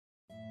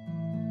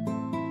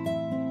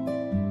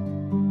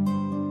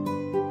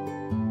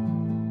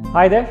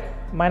Hi there,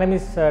 my name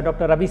is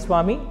Dr. Ravi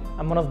Swamy.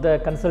 I'm one of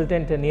the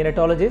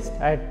consultant-neonatologists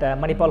at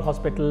Manipal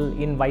Hospital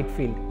in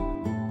Whitefield.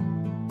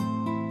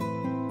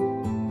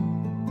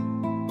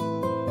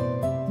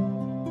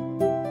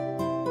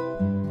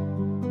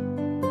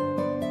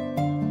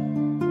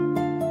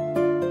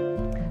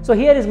 So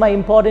here is my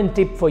important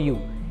tip for you.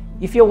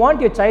 If you want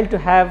your child to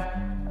have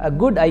a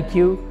good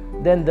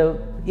IQ, then the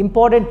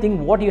important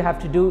thing what you have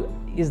to do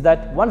is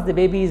that once the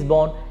baby is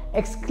born,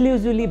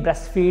 exclusively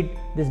breastfeed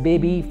this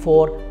baby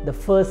for the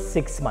first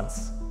 6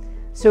 months.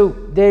 So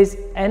there is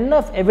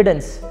enough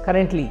evidence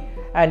currently,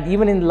 and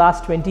even in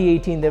last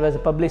 2018 there was a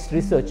published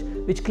research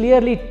which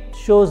clearly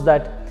shows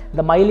that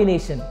the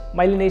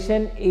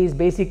myelination is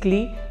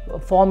basically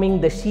forming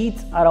the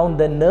sheaths around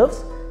the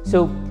nerves.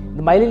 So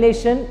the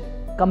myelination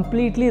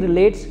completely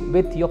relates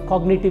with your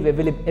cognitive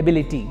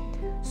ability.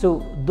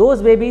 So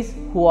those babies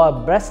who are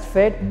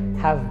breastfed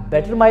have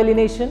better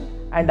myelination,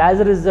 and as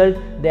a result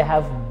they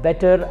have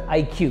better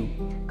IQ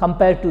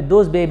compared to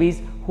those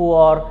babies who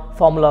are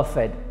formula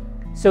fed.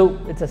 So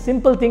it's a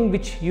simple thing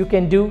which you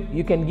can do.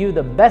 You can give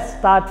the best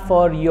start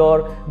for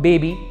your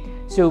baby.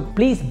 So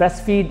please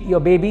breastfeed your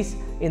babies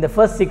in the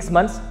first 6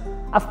 months.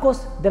 Of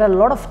course, there are a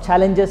lot of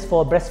challenges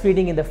for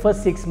breastfeeding in the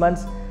first 6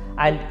 months,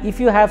 and if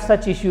you have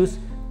such issues,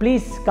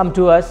 please come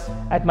to us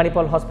at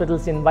Manipal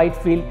Hospitals in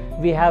Whitefield.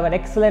 We have an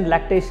excellent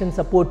lactation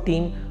support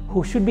team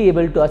who should be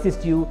able to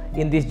assist you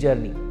in this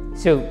journey.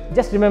 So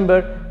just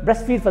remember,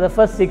 breastfeed for the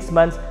first 6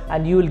 months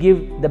and you will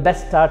give the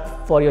best start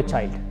for your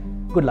child.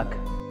 Good luck.